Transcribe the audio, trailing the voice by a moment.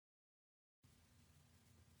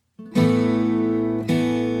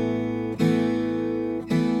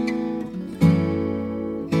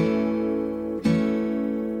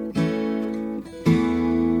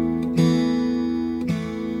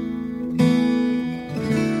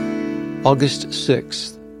August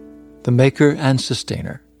 6th, the Maker and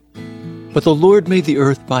Sustainer. But the Lord made the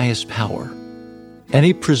earth by His power, and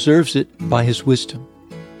He preserves it by His wisdom.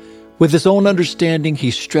 With His own understanding,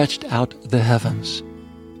 He stretched out the heavens.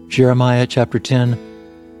 Jeremiah chapter 10,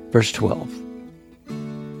 verse 12.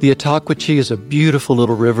 The Attaqua is a beautiful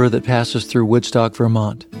little river that passes through Woodstock,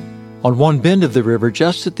 Vermont. On one bend of the river,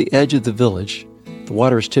 just at the edge of the village, the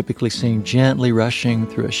water is typically seen gently rushing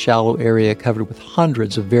through a shallow area covered with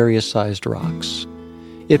hundreds of various-sized rocks.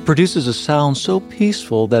 It produces a sound so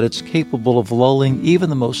peaceful that it's capable of lulling even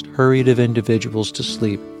the most hurried of individuals to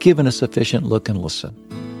sleep, given a sufficient look and listen.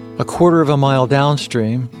 A quarter of a mile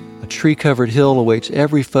downstream, a tree-covered hill awaits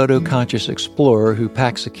every photo-conscious explorer who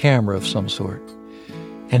packs a camera of some sort.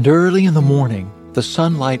 And early in the morning, the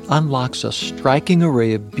sunlight unlocks a striking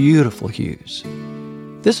array of beautiful hues.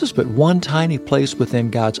 This is but one tiny place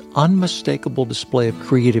within God's unmistakable display of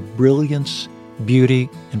creative brilliance, beauty,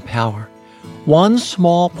 and power. One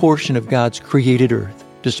small portion of God's created earth,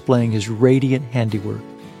 displaying His radiant handiwork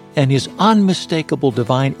and His unmistakable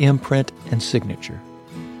divine imprint and signature.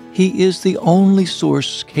 He is the only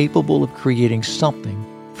source capable of creating something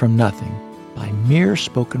from nothing by mere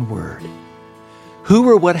spoken word. Who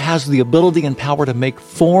or what has the ability and power to make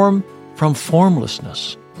form from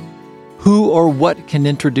formlessness? Who or what can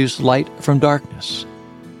introduce light from darkness?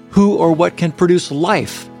 Who or what can produce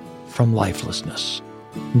life from lifelessness?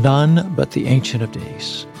 None but the Ancient of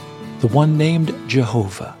Days, the one named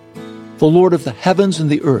Jehovah, the Lord of the heavens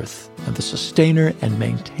and the earth, and the sustainer and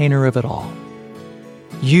maintainer of it all.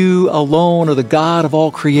 You alone are the God of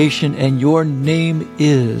all creation, and your name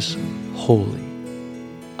is holy.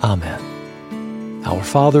 Amen. Our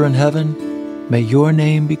Father in heaven, may your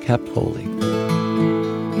name be kept holy.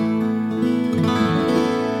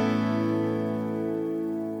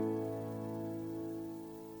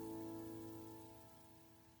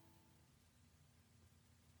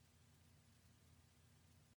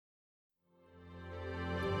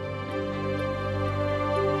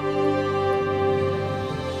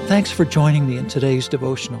 Thanks for joining me in today's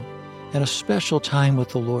devotional and a special time with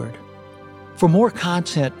the Lord. For more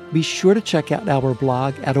content, be sure to check out our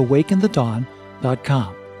blog at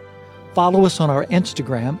awakenthedawn.com. Follow us on our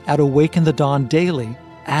Instagram at Awaken the Dawn Daily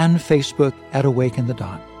and Facebook at Awaken the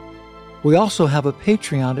Dawn. We also have a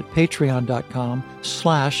Patreon at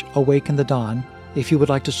patreon.com/awakenthedawn if you would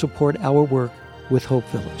like to support our work with Hope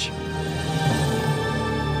Village.